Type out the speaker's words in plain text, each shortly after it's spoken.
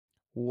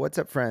What's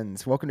up,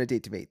 friends? Welcome to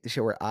Date to Mate, the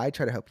show where I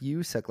try to help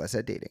you suck less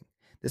at dating.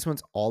 This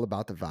one's all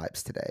about the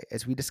vibes today,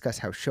 as we discuss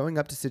how showing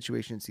up to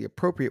situations the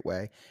appropriate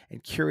way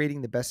and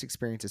curating the best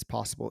experiences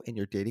possible in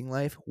your dating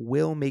life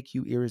will make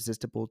you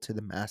irresistible to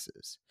the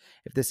masses.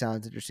 If this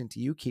sounds interesting to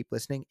you, keep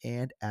listening,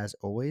 and as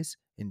always,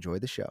 enjoy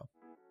the show.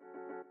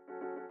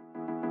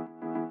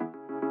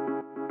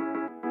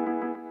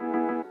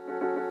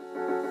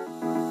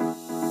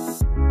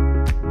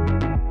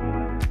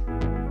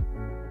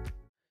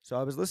 So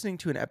I was listening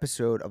to an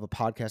episode of a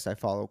podcast I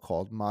follow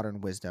called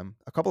Modern Wisdom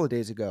a couple of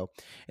days ago,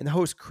 and the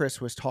host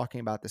Chris was talking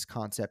about this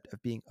concept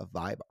of being a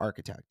vibe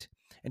architect.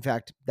 In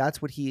fact,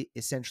 that's what he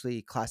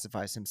essentially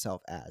classifies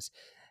himself as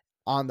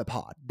on the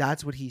pod.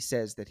 That's what he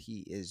says that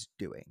he is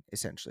doing,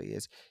 essentially,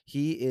 is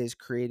he is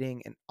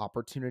creating an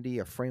opportunity,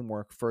 a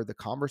framework for the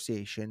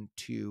conversation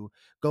to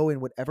go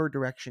in whatever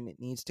direction it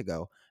needs to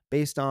go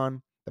based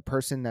on the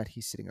person that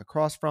he's sitting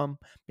across from,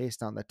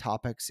 based on the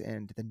topics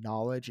and the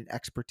knowledge and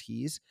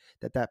expertise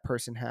that that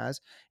person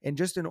has, and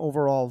just an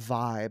overall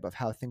vibe of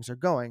how things are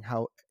going,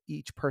 how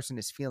each person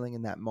is feeling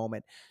in that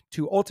moment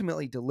to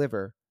ultimately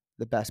deliver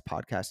the best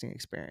podcasting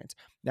experience.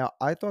 Now,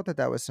 I thought that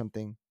that was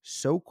something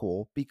so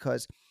cool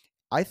because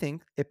I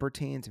think it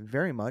pertains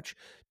very much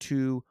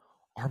to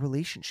our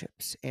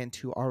relationships and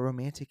to our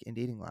romantic and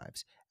dating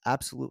lives.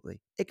 Absolutely.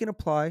 It can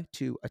apply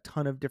to a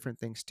ton of different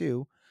things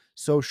too,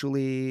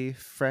 socially,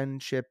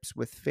 friendships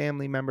with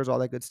family members, all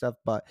that good stuff.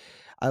 But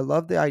I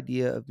love the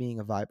idea of being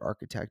a vibe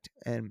architect.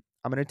 And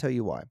I'm going to tell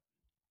you why.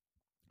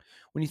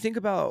 When you think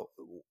about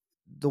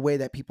the way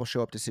that people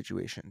show up to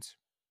situations,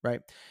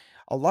 right?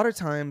 A lot of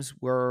times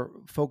we're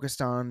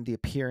focused on the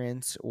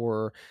appearance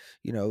or,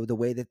 the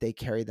way that they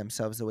carry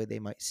themselves, the way they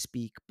might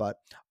speak, but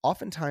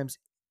oftentimes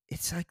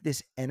it's like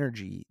this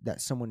energy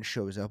that someone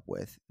shows up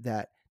with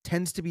that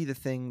tends to be the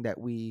thing that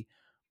we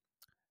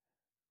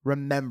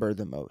remember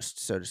the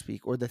most, so to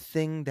speak, or the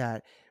thing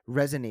that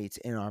resonates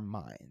in our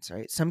minds,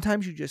 right?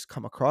 Sometimes you just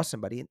come across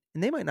somebody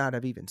and they might not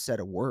have even said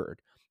a word.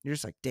 You're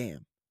just like,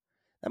 damn,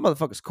 that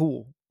motherfucker's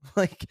cool.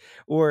 Like,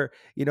 or,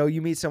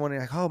 you meet someone and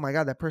you're like, oh my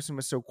God, that person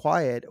was so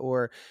quiet.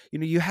 Or,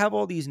 you have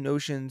all these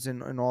notions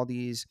and all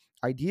these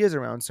ideas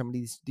around some of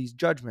these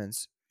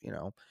judgments,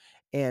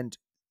 and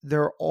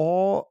they're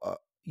all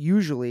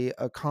usually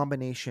a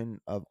combination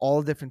of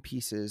all different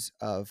pieces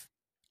of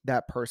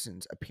that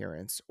person's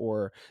appearance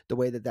or the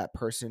way that that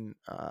person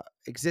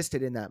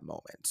existed in that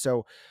moment.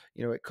 So,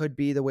 it could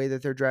be the way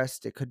that they're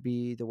dressed. It could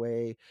be the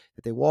way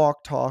that they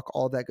walk, talk,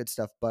 all that good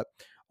stuff. But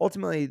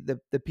ultimately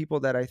the people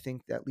that I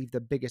think that leave the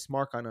biggest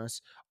mark on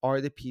us are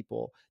the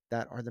people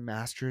that are the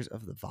masters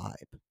of the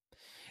vibe.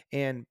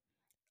 And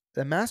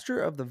the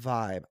master of the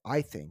vibe,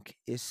 I think,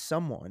 is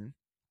someone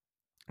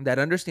that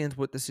understands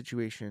what the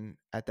situation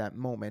at that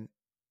moment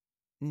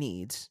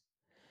needs.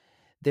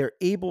 They're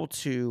able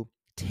to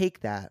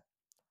take that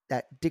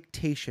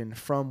dictation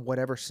from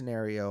whatever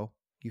scenario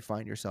you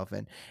find yourself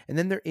in, and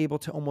then they're able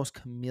to almost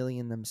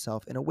chameleon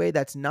themselves in a way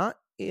that's not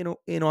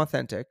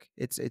inauthentic.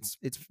 It's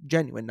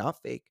genuine,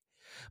 not fake,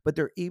 but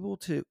they're able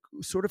to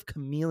sort of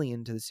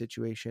chameleon to the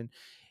situation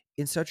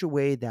in such a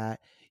way that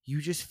you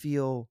just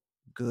feel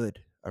good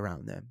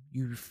around them.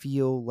 You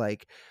feel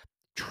like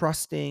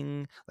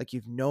trusting, like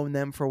you've known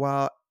them for a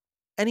while.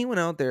 Anyone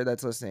out there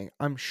that's listening,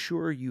 I'm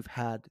sure you've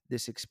had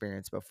this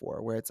experience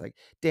before where it's like,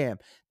 damn,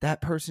 that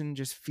person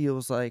just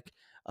feels like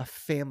a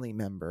family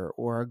member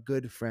or a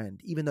good friend,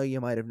 even though you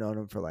might have known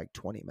them for like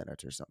 20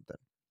 minutes or something.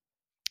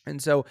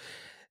 And so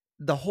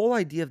the whole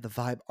idea of the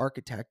vibe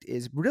architect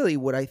is really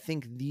what I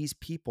think these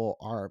people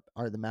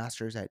are the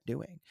masters at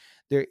doing.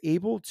 They're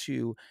able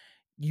to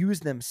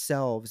use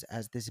themselves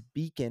as this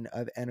beacon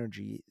of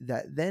energy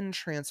that then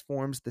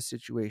transforms the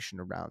situation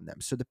around them.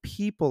 So the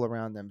people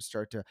around them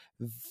start to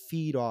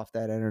feed off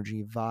that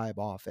energy, vibe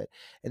off it.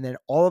 And then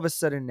all of a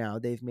sudden now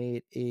they've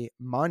made a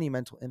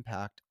monumental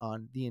impact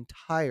on the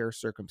entire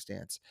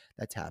circumstance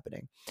that's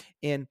happening.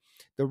 And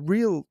the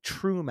real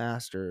true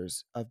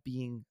masters of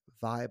being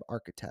vibe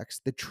architects,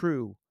 the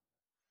true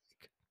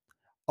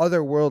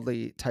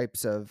otherworldly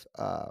types of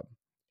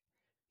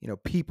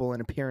people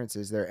and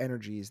appearances, their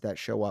energies that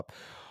show up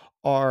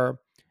are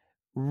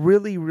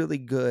really, really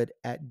good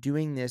at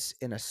doing this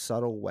in a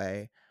subtle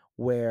way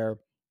where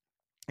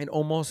it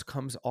almost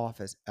comes off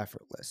as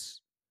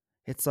effortless.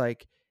 It's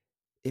like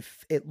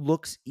if it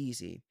looks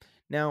easy.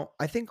 Now,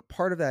 I think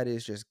part of that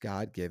is just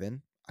God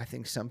given. I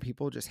think some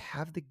people just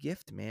have the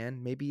gift,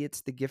 man. Maybe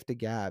it's the gift of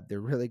gab. They're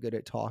really good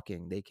at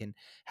talking. They can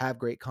have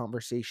great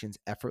conversations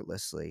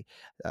effortlessly.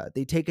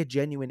 They take a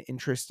genuine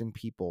interest in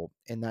people,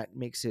 and that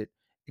makes it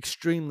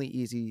extremely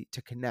easy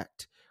to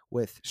connect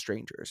with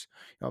strangers.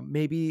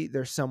 Maybe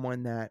there's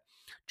someone that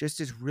just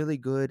is really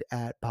good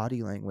at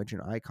body language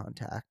and eye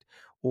contact,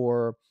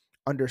 or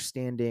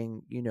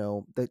understanding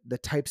the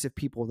types of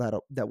people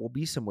that will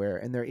be somewhere,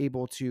 and they're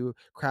able to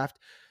craft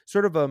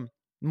sort of a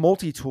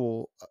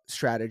multi-tool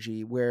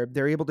strategy where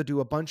they're able to do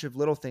a bunch of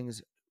little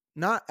things,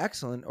 not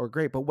excellent or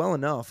great, but well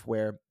enough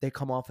where they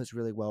come off as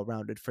really well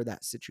rounded for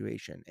that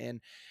situation. And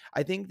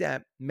I think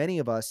that many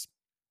of us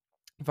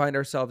find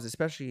ourselves,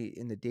 especially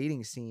in the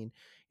dating scene,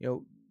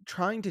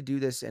 trying to do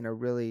this in a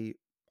really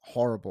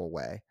horrible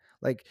way.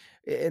 Like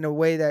in a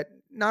way that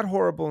not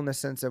horrible in the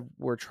sense of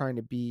we're trying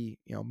to be,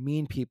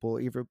 mean people,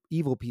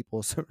 evil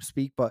people, so to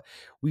speak, but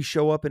we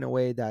show up in a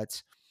way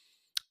that's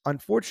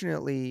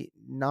unfortunately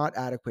not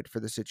adequate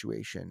for the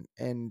situation.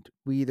 And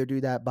we either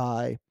do that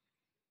by,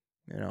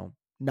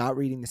 not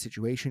reading the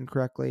situation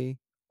correctly,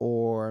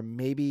 or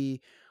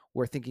maybe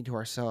we're thinking to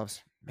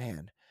ourselves,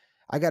 man,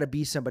 I got to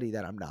be somebody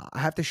that I'm not. I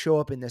have to show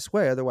up in this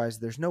way. Otherwise,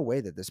 there's no way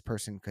that this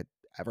person could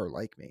ever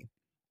like me.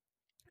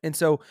 And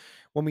so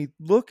when we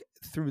look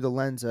through the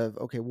lens of,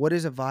 okay, what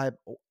is a vibe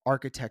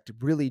architect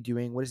really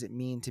doing? What does it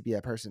mean to be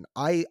that person?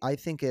 I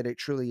think that it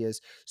truly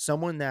is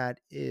someone that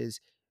is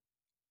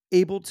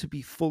able to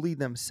be fully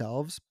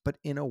themselves, but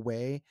in a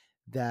way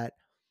that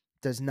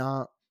does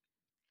not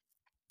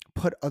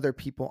put other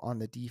people on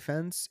the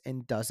defense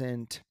and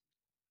doesn't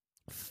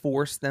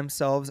force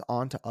themselves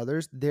onto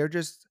others. They're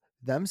just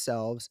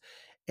themselves,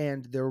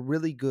 and they're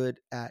really good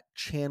at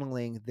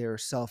channeling their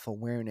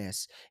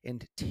self-awareness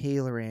and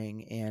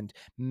tailoring and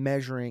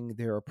measuring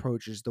their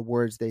approaches, the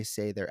words they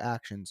say, their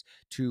actions,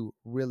 to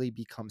really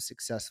become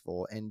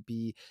successful and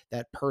be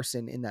that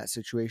person in that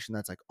situation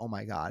that's like, oh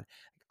my God,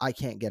 I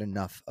can't get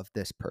enough of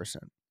this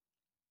person.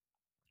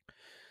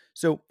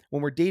 So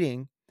when we're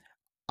dating,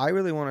 I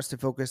really want us to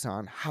focus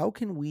on how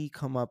can we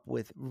come up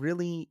with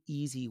really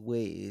easy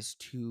ways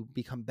to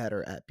become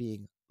better at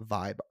being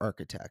vibe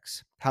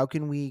architects. How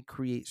can we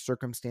create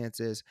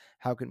circumstances?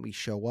 How can we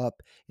show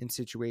up in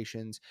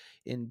situations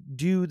and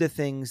do the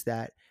things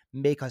that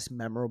make us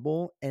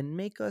memorable and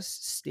make us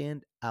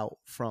stand out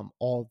from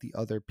all the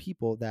other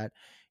people that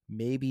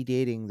may be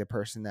dating the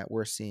person that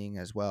we're seeing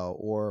as well?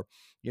 Or,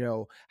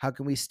 how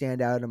can we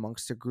stand out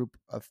amongst a group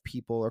of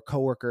people or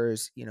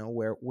coworkers,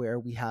 where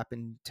we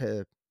happen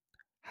to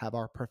have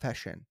our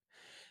profession.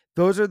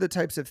 Those are the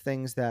types of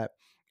things that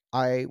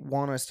I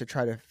want us to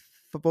try to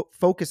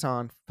focus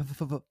on.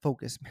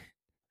 Focus.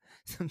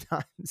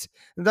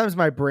 Sometimes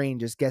my brain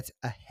just gets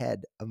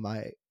ahead of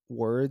my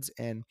words,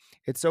 and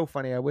it's so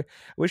funny. I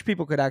wish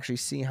people could actually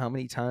see how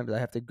many times I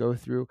have to go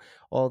through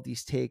all of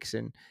these takes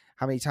and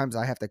how many times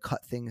I have to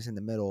cut things in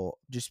the middle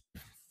just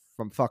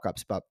from fuck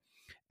ups. But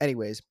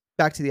anyways,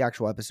 back to the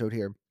actual episode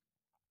here.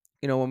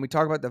 When we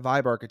talk about the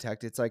vibe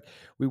architect, it's like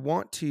we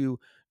want to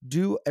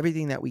do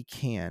everything that we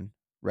can,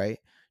 right?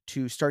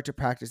 To start to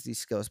practice these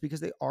skills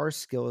because they are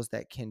skills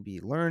that can be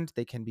learned,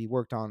 they can be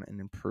worked on and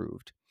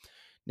improved.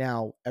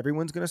 Now,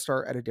 everyone's going to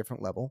start at a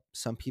different level.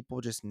 Some people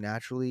just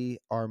naturally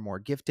are more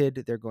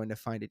gifted. They're going to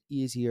find it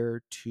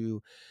easier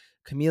to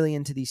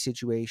chameleon to these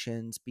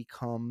situations,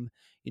 become,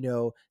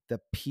 the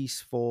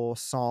peaceful,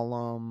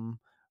 solemn,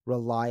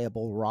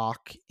 reliable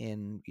rock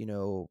in,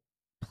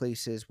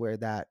 places where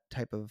that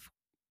type of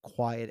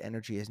quiet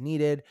energy is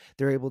needed.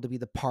 They're able to be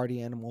the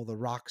party animal, the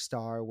rock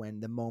star when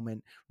the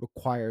moment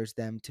requires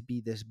them to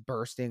be this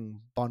bursting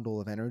bundle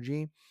of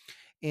energy.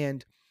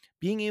 And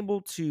being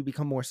able to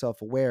become more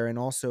self-aware and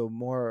also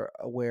more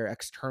aware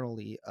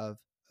externally of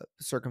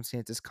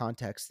circumstances,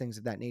 context, things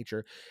of that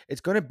nature,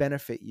 it's going to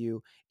benefit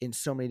you in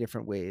so many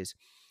different ways.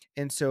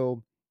 And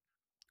so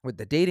with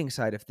the dating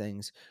side of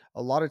things,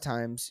 a lot of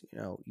times,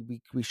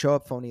 we show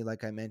up phony,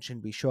 like I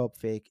mentioned, we show up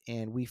fake,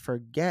 and we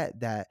forget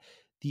that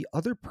the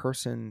other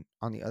person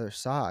on the other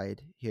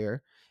side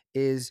here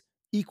is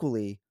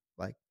equally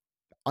like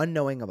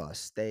unknowing of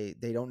us. They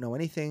don't know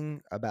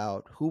anything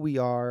about who we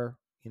are.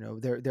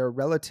 They're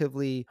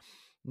relatively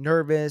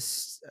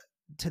nervous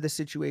to the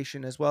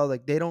situation as well.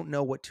 Like they don't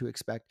know what to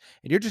expect,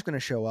 and you're just going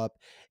to show up,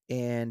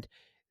 and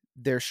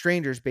they're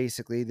strangers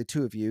basically, the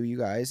two of you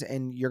guys,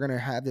 and you're going to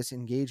have this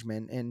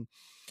engagement. And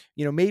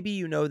maybe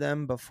you know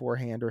them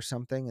beforehand or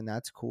something, and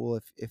that's cool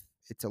if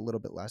it's a little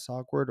bit less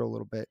awkward or a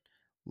little bit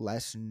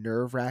less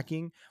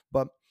nerve-wracking.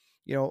 But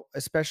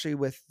especially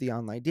with the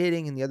online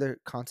dating and the other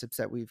concepts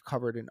that we've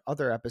covered in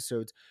other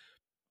episodes,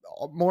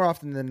 more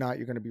often than not,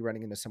 you're going to be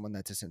running into someone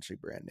that's essentially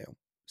brand new.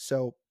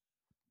 So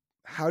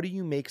how do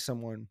you make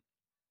someone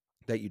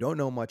that you don't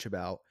know much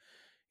about,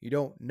 you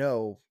don't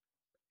know,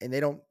 and they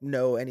don't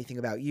know anything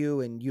about you,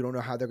 and you don't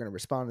know how they're going to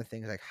respond to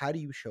things? Like, how do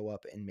you show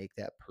up and make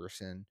that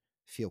person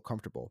feel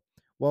comfortable?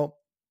 Well,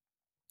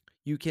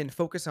 you can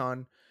focus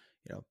on,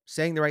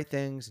 saying the right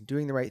things and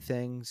doing the right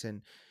things,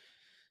 and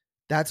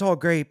that's all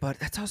great, but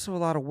that's also a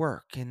lot of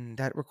work, and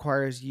that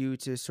requires you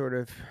to sort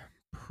of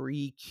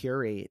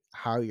pre-curate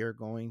how you're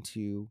going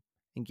to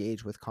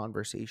engage with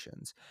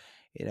conversations.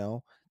 You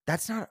know,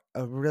 that's not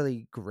a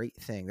really great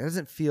thing. That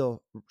doesn't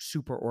feel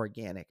super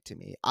organic to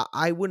me.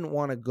 I wouldn't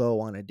want to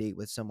go on a date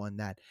with someone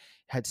that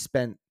had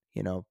spent,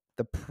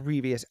 the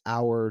previous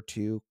hour or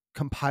two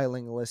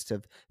compiling a list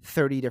of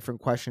 30 different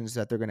questions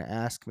that they're going to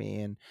ask me.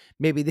 And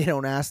maybe they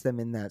don't ask them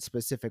in that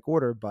specific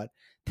order, but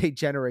they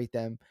generate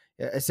them.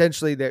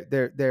 Essentially,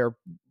 they're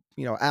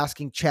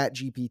asking Chat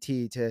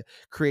GPT to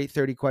create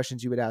 30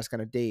 questions you would ask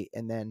on a date,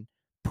 and then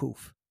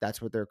poof,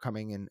 that's what they're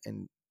coming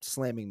and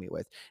slamming me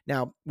with.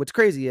 Now, what's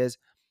crazy is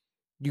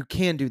you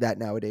can do that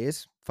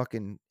nowadays.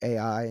 Fucking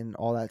AI and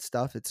all that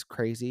stuff. It's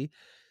crazy.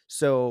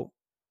 So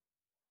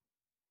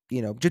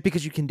just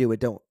because you can do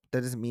it, that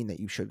doesn't mean that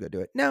you should go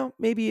do it. Now,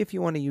 maybe if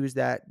you want to use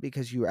that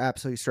because you're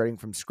absolutely starting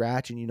from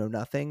scratch and you know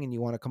nothing and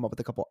you want to come up with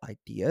a couple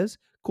ideas,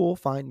 cool,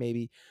 fine,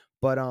 maybe.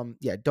 But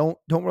yeah, don't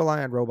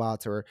rely on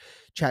robots or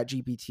chat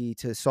GPT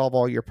to solve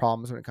all your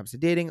problems when it comes to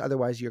dating.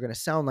 Otherwise, you're going to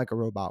sound like a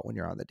robot when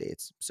you're on the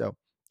dates. So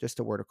just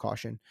a word of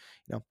caution.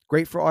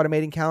 Great for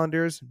automating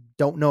calendars.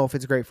 Don't know if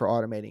it's great for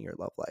automating your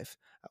love life.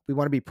 We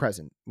want to be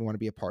present. We want to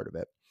be a part of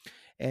it.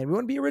 And we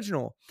want to be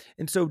original.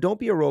 And so don't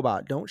be a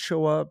robot. Don't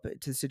show up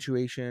to the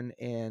situation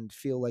and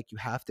feel like you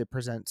have to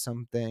present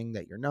something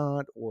that you're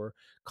not, or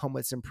come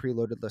with some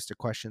preloaded list of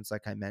questions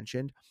like I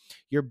mentioned.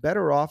 You're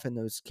better off in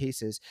those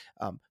cases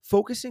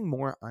focusing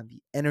more on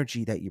the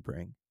energy that you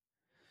bring.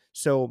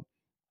 So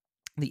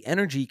the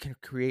energy can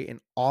create an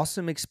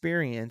awesome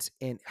experience,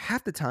 and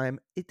half the time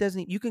it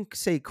doesn't. You can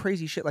say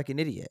crazy shit like an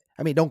idiot.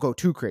 I mean, don't go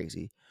too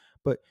crazy,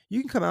 but you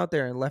can come out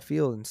there in left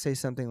field and say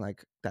something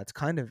like that's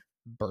kind of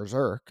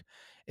berserk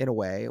in a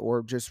way,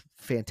 or just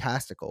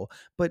fantastical.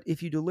 But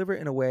if you deliver it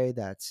in a way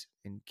that's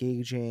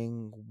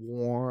engaging,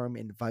 warm,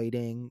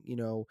 inviting,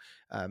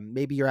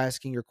 maybe you're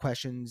asking your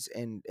questions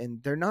and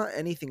they're not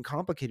anything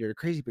complicated or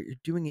crazy, but you're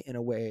doing it in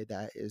a way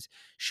that is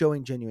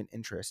showing genuine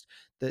interest.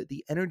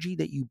 The energy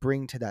that you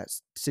bring to that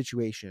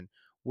situation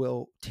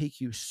will take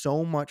you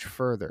so much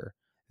further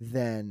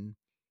than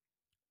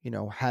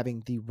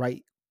having the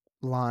right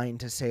line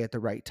to say at the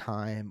right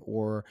time,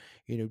 or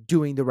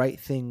doing the right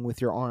thing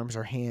with your arms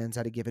or hands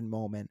at a given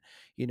moment,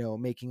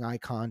 making eye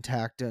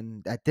contact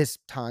and at this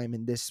time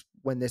and this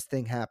when this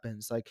thing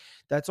happens. Like,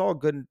 that's all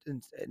good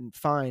and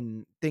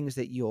fine things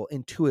that you'll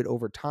intuit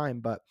over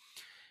time, but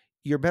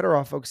you're better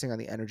off focusing on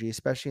the energy,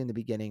 especially in the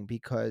beginning,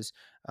 because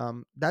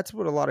that's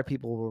what a lot of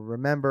people will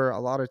remember. A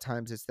lot of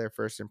times it's their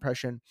first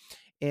impression.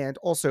 And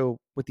also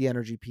with the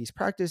energy piece,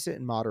 practice it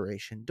in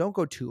moderation. Don't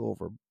go too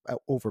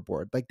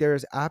overboard. Like, there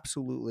is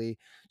absolutely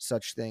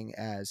such thing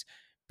as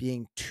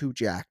being too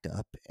jacked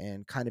up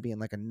and kind of being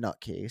like a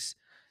nutcase.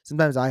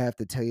 Sometimes I have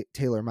to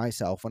tailor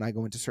myself when I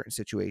go into certain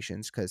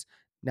situations, because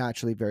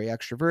naturally very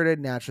extroverted,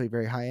 naturally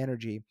very high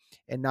energy,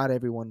 and not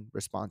everyone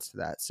responds to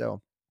that.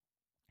 So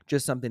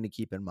just something to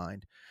keep in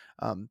mind.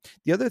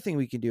 The other thing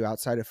we can do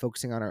outside of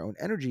focusing on our own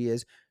energy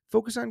is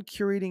focus on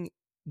curating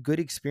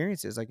good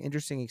experiences, like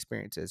interesting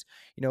experiences.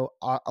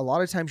 A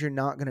lot of times you're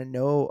not going to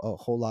know a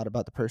whole lot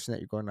about the person that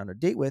you're going on a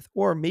date with,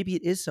 or maybe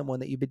it is someone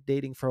that you've been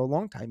dating for a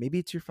long time. Maybe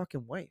it's your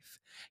fucking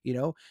wife.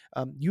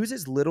 Use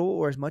as little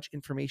or as much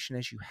information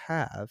as you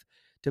have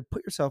to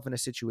put yourself in a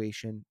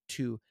situation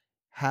to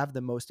have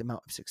the most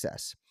amount of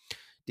success.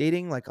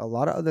 Dating, like a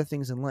lot of other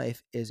things in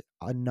life, is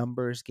a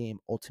numbers game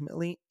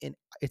ultimately, and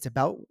it's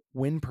about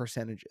win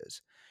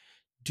percentages.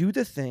 Do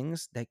the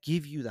things that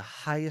give you the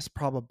highest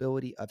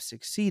probability of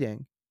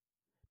succeeding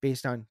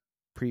based on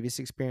previous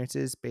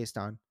experiences, based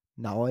on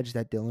knowledge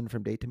that Dylan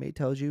from Date to Mate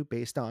tells you,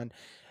 based on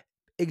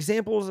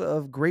examples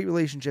of great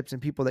relationships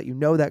and people that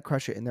that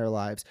crush it in their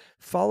lives.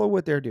 Follow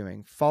what they're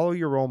doing, follow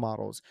your role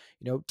models,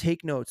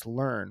 take notes,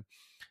 learn.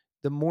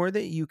 The more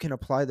that you can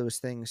apply those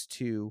things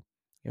to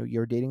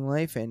your dating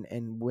life and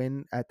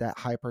win at that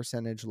high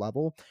percentage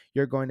level,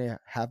 you're going to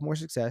have more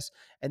success,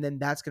 and then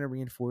that's going to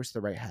reinforce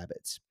the right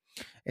habits.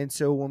 And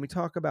so when we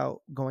talk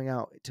about going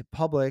out to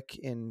public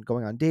and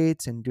going on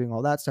dates and doing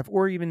all that stuff,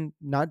 or even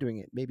not doing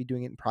it, maybe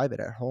doing it in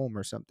private at home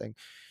or something,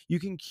 you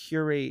can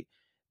curate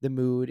the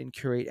mood and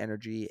curate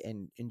energy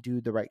and do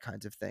the right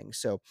kinds of things.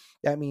 So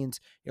that means,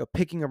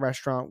 picking a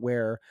restaurant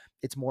where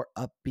it's more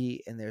upbeat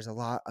and there's a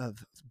lot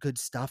of good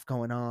stuff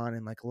going on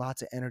and like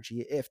lots of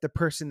energy. If the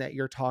person that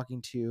you're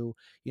talking to,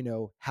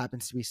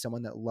 happens to be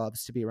someone that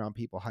loves to be around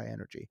people high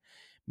energy,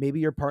 maybe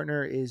your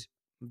partner is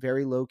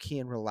very low key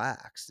and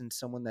relaxed, and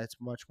someone that's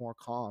much more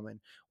calm and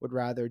would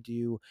rather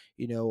do,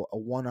 a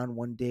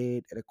one-on-one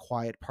date at a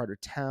quiet part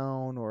of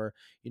town, or,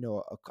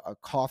 a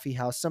coffee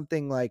house,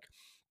 something like,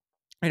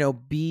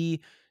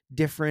 be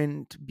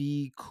different,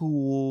 be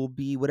cool,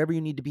 be whatever you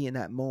need to be in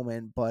that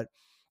moment, but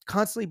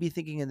constantly be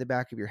thinking in the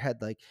back of your head,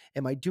 like,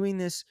 am I doing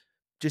this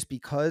just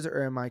because,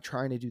 or am I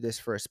trying to do this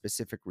for a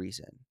specific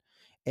reason?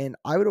 And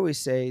I would always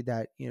say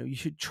that, you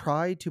should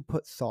try to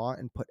put thought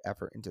and put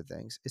effort into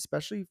things,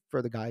 especially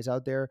for the guys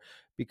out there,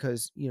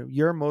 because,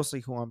 you're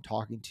mostly who I'm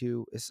talking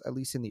to, is at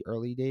least in the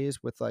early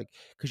days with like,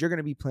 because you're going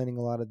to be planning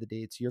a lot of the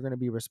dates. You're going to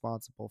be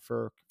responsible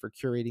for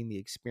curating the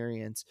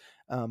experience.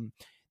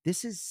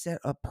 This is set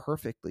up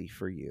perfectly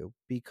for you,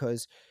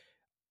 because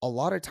a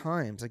lot of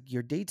times, like,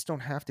 your dates don't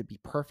have to be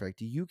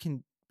perfect. You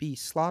can be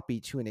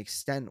sloppy to an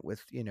extent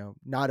with,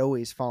 not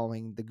always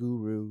following the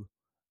guru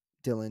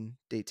Dylan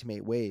Date to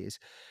Mate ways,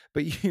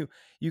 but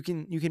you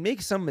can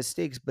make some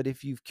mistakes. But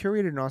if you've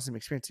curated an awesome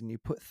experience and you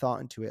put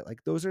thought into it,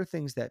 like, those are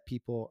things that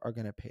people are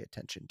going to pay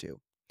attention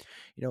to.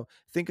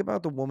 Think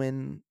about the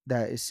woman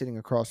that is sitting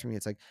across from you.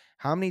 It's like,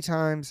 how many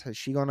times has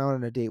she gone out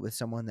on a date with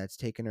someone that's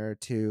taken her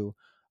to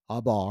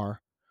a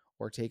bar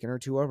or taken her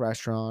to a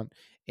restaurant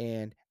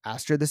and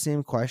asked her the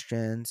same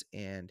questions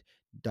and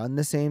done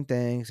the same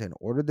things and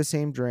ordered the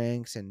same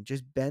drinks and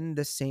just been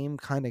the same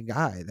kind of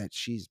guy that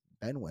she's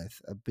been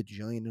with a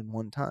bajillion and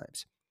one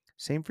times?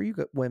 Same for you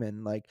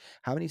women. Like,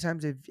 how many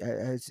times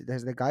has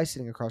the guy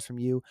sitting across from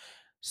you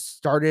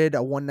started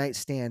a one night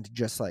stand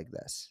just like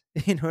this?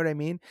 You know what I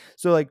mean?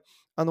 So like,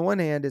 on the one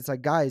hand, it's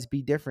like, guys,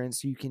 be different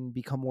so you can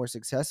become more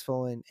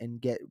successful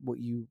and get what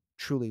you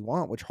truly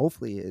want, which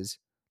hopefully is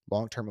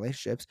long term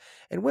relationships.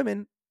 And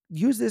women,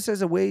 use this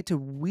as a way to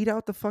weed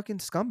out the fucking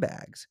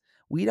scumbags,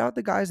 weed out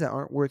the guys that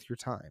aren't worth your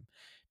time.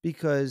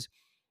 Because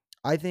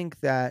I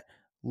think that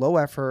low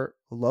effort,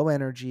 low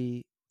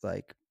energy,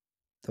 like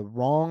the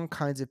wrong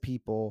kinds of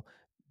people,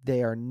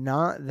 they are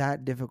not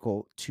that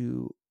difficult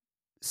to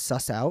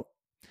suss out.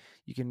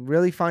 You can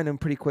really find them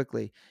pretty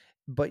quickly,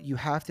 but you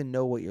have to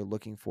know what you're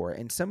looking for.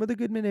 And some of the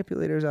good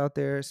manipulators out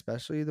there,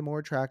 especially the more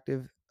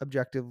attractive,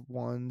 objective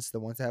ones, the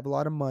ones that have a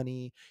lot of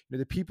money,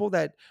 the people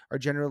that are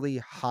generally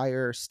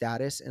higher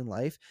status in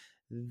life,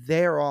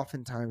 they're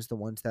oftentimes the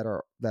ones that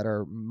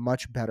are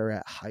much better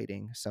at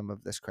hiding some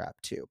of this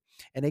crap too.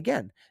 And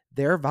again,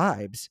 their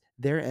vibes,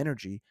 their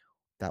energy,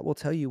 that will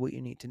tell you what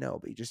you need to know,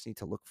 but you just need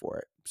to look for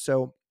it.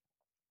 So,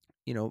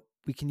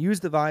 we can use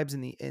the vibes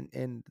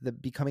and the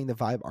becoming the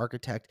vibe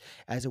architect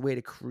as a way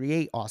to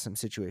create awesome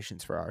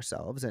situations for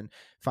ourselves and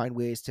find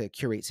ways to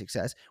curate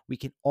success. We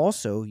can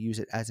also use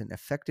it as an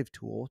effective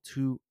tool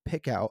to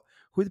pick out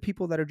who are the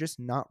people that are just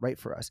not right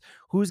for us,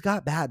 who's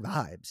got bad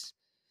vibes.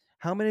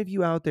 How many of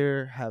you out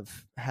there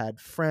have had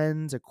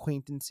friends,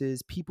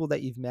 acquaintances, people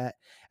that you've met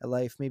in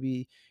life,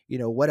 maybe,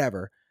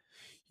 whatever.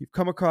 You've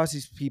come across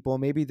these people,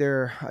 maybe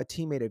they're a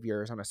teammate of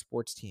yours on a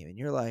sports team, and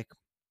you're like,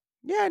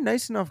 yeah,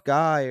 nice enough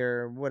guy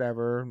or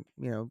whatever,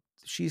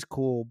 she's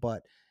cool,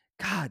 but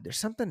God, there's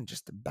something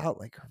just about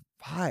like her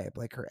vibe,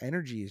 like her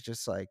energy is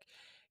just like,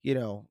 I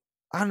don't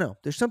know.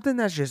 There's something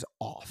that's just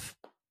off.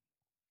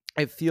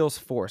 It feels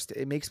forced.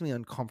 It makes me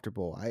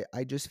uncomfortable.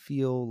 I just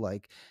feel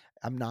like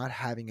I'm not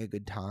having a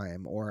good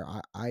time, or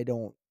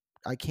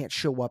I can't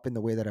show up in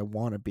the way that I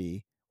want to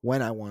be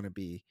when I want to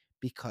be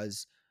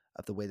because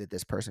of the way that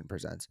this person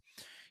presents.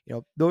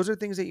 Those are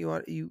things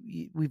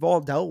that we've all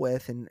dealt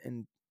with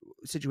and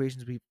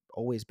situations we've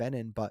always been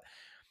in, but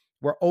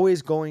we're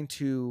always going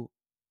to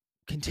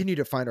continue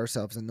to find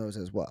ourselves in those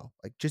as well.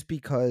 Like, just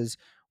because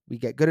we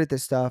get good at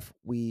this stuff,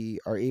 we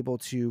are able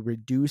to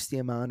reduce the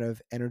amount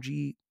of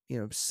energy,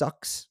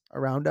 sucks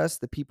around us,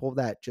 the people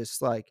that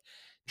just like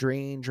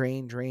drain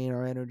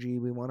our energy.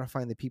 We want to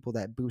find the people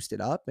that boost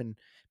it up and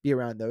be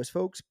around those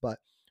folks. But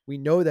we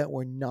know that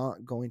we're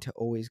not going to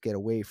always get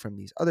away from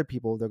these other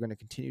people. They're going to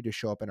continue to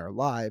show up in our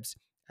lives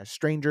as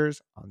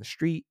strangers, on the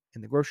street,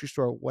 in the grocery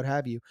store, what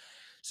have you.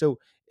 So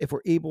if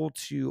we're able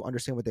to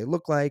understand what they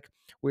look like,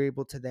 we're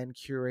able to then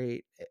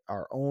curate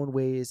our own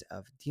ways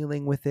of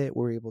dealing with it.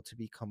 We're able to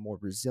become more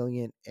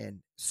resilient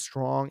and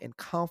strong and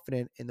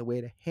confident in the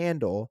way to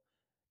handle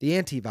the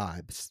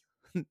anti-vibes.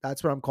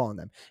 That's what I'm calling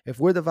them. If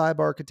we're the vibe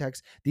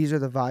architects, these are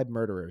the vibe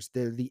murderers.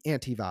 They're the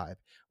anti-vibe.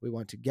 We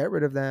want to get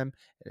rid of them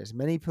in as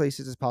many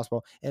places as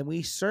possible. And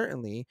we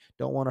certainly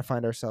don't want to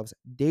find ourselves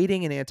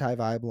dating an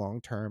anti-vibe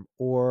long-term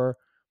or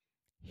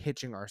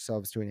hitching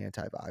ourselves to an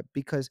anti-vibe,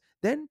 because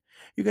then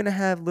you're going to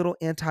have little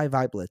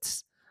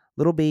anti-vibelets,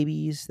 little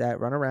babies that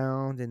run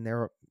around and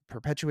they're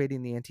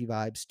perpetuating the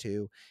anti-vibes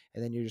too.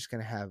 And then you're just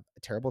going to have a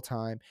terrible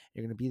time.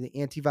 You're going to be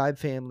the anti-vibe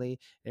family.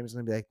 And it's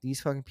going to be like,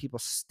 these fucking people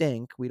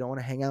stink. We don't want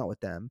to hang out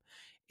with them.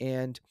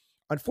 And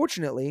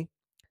unfortunately,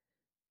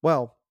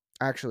 well,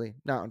 actually,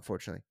 not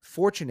unfortunately,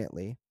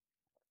 fortunately,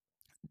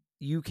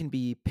 you can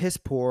be piss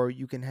poor.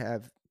 You can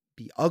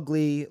be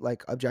ugly,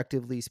 like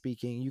objectively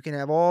speaking. You can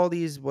have all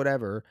these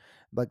whatever,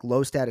 like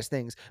low status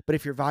things. But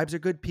if your vibes are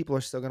good, people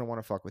are still going to want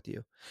to fuck with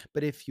you.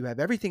 But if you have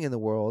everything in the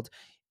world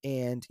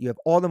and you have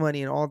all the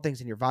money and all the things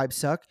and your vibes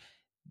suck,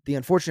 the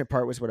unfortunate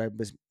part was what I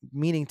was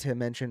meaning to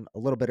mention a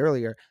little bit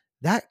earlier.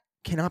 That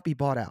cannot be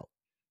bought out.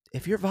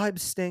 If your vibes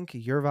stink,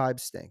 your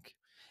vibes stink.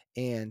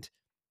 And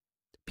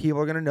people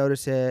are going to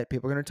notice it.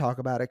 People are going to talk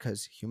about it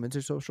because humans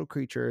are social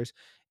creatures.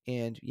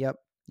 And yep,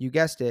 you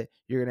guessed it,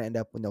 you're going to end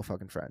up with no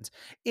fucking friends.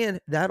 And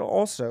that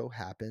also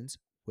happens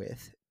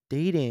with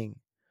dating.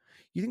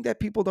 You think that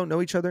people don't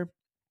know each other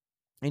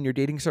in your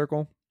dating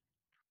circle?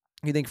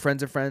 You think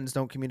friends of friends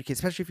don't communicate,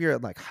 especially if you're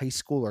at like high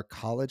school or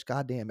college?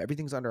 Goddamn,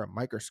 everything's under a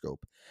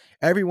microscope.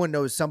 Everyone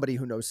knows somebody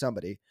who knows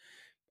somebody.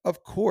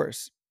 Of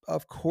course,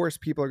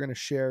 people are going to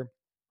share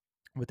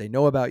what they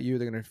know about you.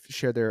 They're going to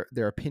share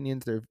their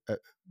opinions, their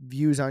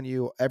views on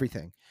you,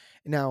 everything.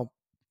 Now,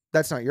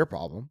 that's not your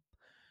problem.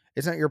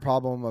 It's not your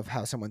problem of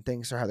how someone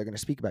thinks or how they're going to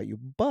speak about you,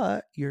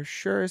 but you're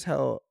sure as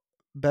hell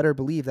better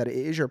believe that it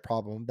is your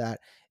problem, that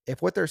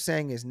if what they're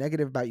saying is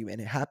negative about you and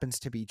it happens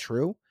to be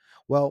true,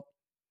 well,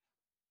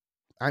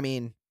 I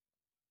mean,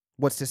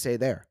 what's to say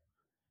there?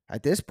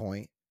 At this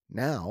point,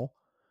 now,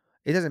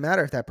 it doesn't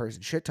matter if that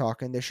person's shit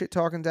talking. The shit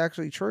talking's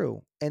actually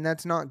true, and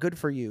that's not good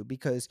for you,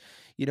 because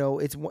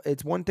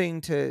it's one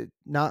thing to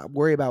not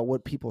worry about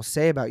what people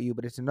say about you,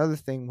 but it's another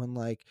thing when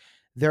like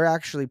they're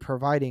actually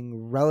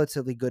providing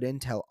relatively good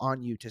intel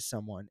on you to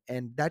someone,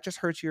 and that just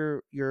hurts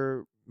your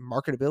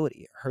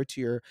marketability. It hurts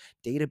your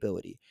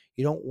dateability.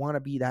 You don't want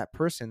to be that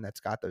person that's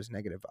got those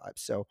negative vibes.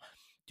 So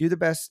do the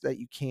best that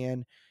you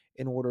can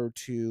in order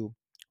to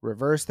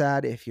reverse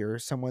that. If you're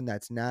someone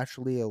that's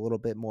naturally a little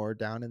bit more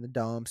down in the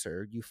dumps,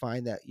 or you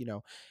find that,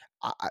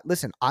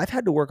 listen, I've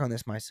had to work on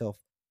this myself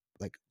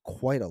like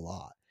quite a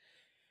lot.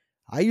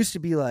 I used to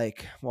be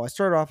like, well, I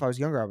started off, I was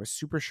younger, I was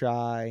super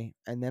shy.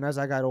 And then as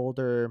I got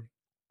older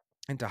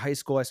into high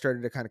school, I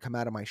started to kind of come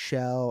out of my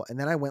shell. And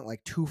then I went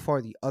like too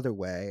far the other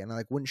way, and I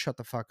like wouldn't shut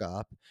the fuck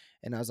up.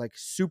 And I was like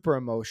super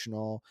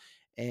emotional.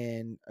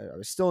 And I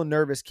was still a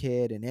nervous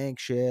kid and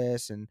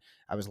anxious, and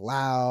I was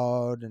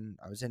loud, and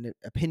I was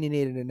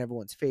opinionated in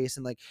everyone's face.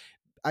 And like,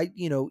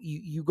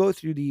 you go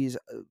through these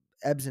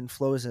ebbs and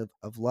flows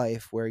of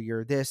life where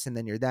you're this and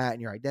then you're that,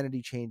 and your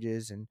identity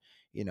changes, and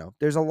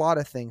there's a lot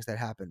of things that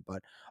happen.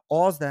 But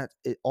all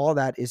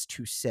that is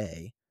to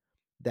say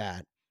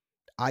that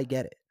I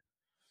get it.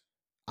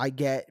 I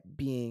get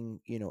being,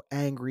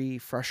 angry,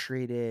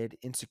 frustrated,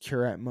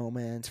 insecure at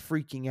moments,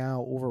 freaking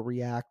out,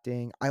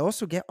 overreacting. I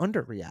also get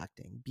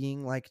underreacting,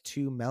 being like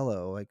too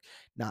mellow, like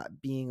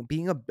not being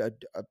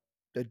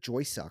a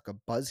joy suck, a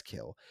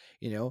buzzkill.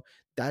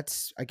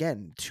 That's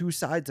again two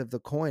sides of the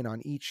coin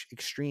on each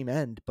extreme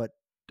end, but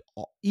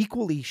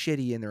equally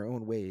shitty in their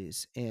own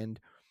ways, and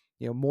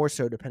more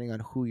so depending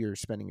on who you're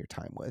spending your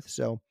time with.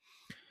 So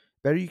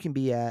better you can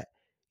be at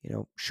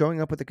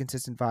showing up with a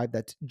consistent vibe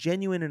that's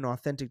genuine and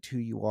authentic to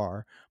who you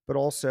are, but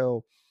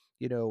also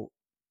you know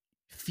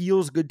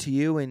feels good to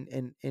you,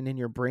 and in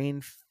your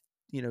brain,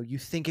 you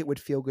think it would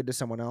feel good to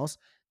someone else.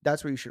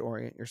 That's where you should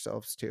orient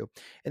yourselves to.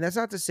 And that's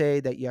not to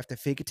say that you have to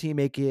fake it till you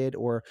make it,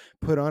 or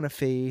put on a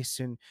face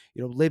and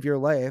live your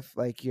life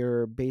like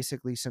you're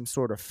basically some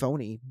sort of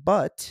phony.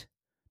 But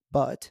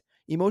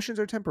emotions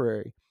are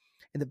temporary,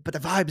 but the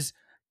vibes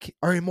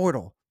are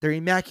immortal. They're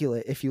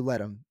immaculate if you let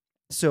them.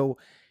 So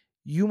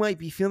you might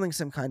be feeling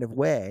some kind of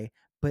way,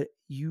 but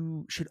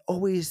you should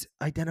always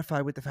identify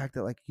with the fact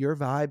that like your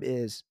vibe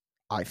is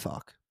I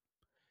fuck.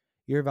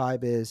 Your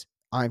vibe is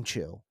I'm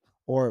chill.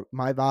 Or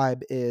my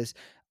vibe is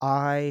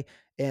I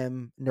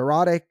am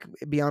neurotic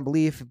beyond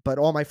belief, but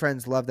all my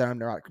friends love that I'm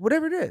neurotic.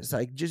 Whatever it is,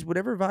 like just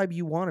whatever vibe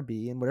you want to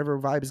be, and whatever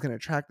vibe is going to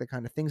attract the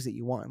kind of things that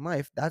you want in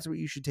life, that's what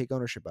you should take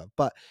ownership of.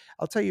 But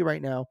I'll tell you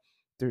right now,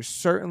 there's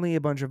certainly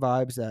a bunch of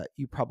vibes that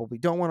you probably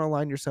don't want to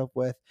align yourself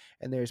with,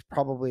 and there's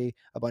probably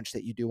a bunch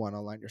that you do want to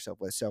align yourself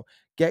with. So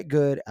get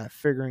good at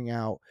figuring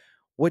out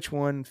which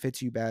one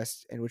fits you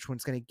best and which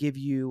one's going to give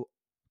you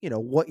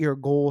what your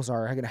goals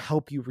are going to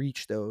help you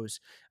reach those,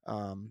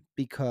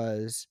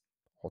 because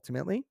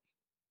ultimately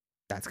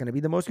that's going to be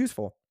the most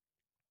useful.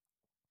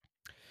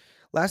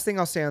 Last thing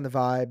I'll say on the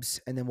vibes,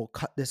 and then we'll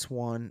cut this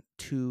one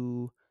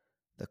to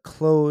the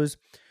close.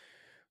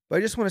 But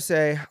I just want to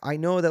say, I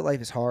know that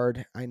life is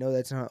hard. I know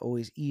that's not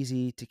always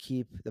easy to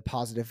keep the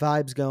positive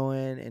vibes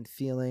going and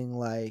feeling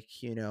like,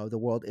 the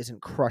world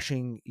isn't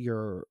crushing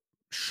your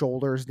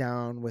shoulders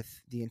down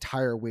with the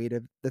entire weight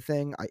of the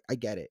thing. I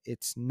get it.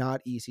 It's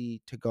not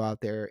easy to go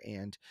out there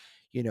and,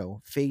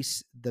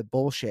 face the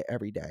bullshit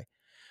every day.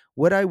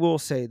 What I will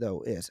say,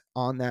 though, is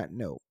on that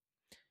note,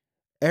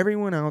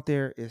 everyone out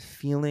there is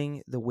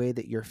feeling the way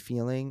that you're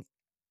feeling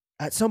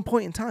at some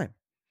point in time.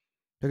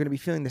 They're going to be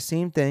feeling the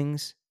same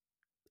things.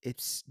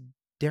 It's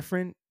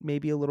different,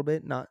 maybe a little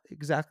bit, not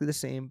exactly the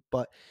same,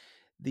 but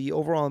the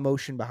overall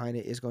emotion behind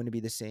it is going to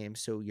be the same.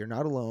 So you're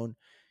not alone.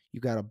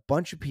 You've got a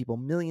bunch of people,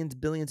 millions,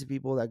 billions of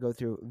people that go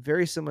through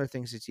very similar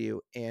things as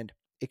you. And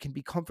it can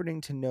be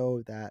comforting to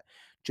know that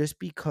just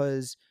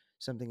because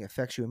something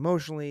affects you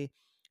emotionally,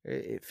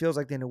 it feels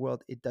like the end of the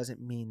world, it doesn't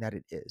mean that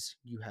it is.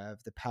 You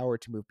have the power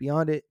to move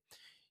beyond it.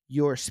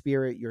 Your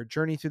spirit, your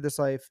journey through this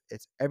life,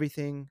 it's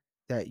everything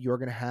that you're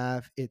going to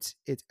have. It's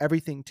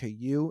everything to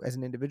you as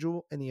an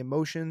individual, and the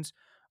emotions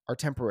are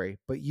temporary,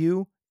 but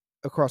you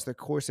across the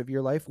course of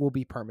your life will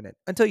be permanent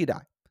until you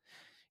die.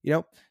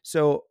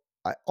 So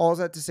all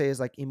that to say is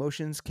like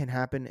emotions can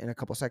happen in a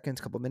couple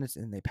seconds, couple minutes,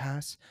 and they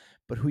pass.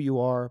 But who you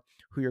are,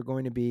 who you're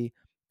going to be,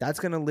 that's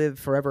going to live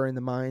forever in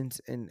the minds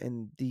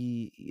and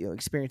the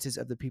experiences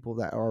of the people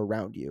that are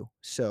around you.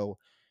 So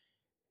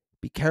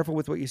be careful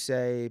with what you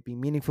say, be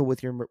meaningful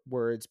with your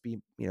words, be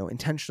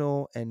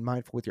intentional and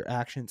mindful with your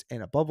actions,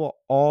 and above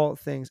all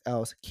things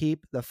else,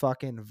 keep the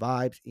fucking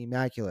vibes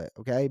immaculate.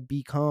 Okay,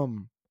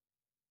 become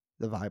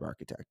the vibe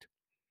architect.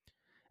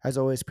 As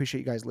always,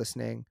 appreciate you guys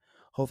listening.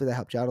 Hopefully that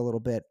helped you out a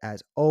little bit.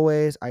 As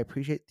always, I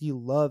appreciate the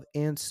love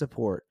and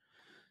support.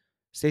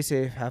 Stay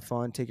safe, have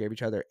fun, take care of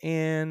each other,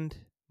 and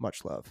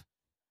much love.